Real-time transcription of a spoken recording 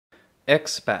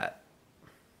Expact.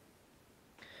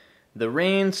 The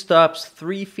rain stops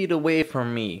 3 feet away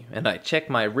from me, and I check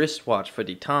my wristwatch for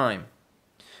the time.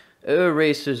 Oh,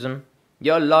 racism,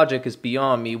 your logic is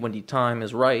beyond me when the time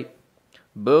is right.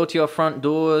 Bolt your front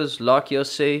doors, lock your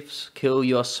safes, kill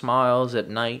your smiles at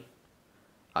night.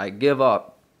 I give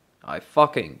up. I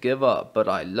fucking give up, but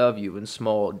I love you in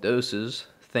small doses,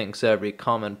 thinks every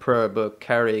common prayer book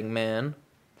carrying man.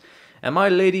 Am I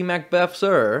Lady Macbeth,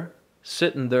 sir,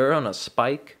 sitting there on a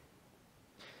spike?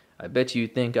 I bet you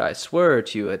think I swear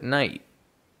to you at night.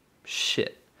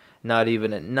 Shit, not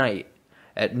even at night.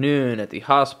 At noon at the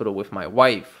hospital with my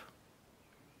wife.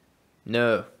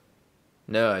 No,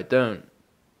 I don't.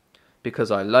 Because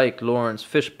I like Lawrence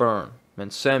Fishburne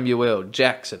and Samuel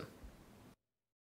Jackson.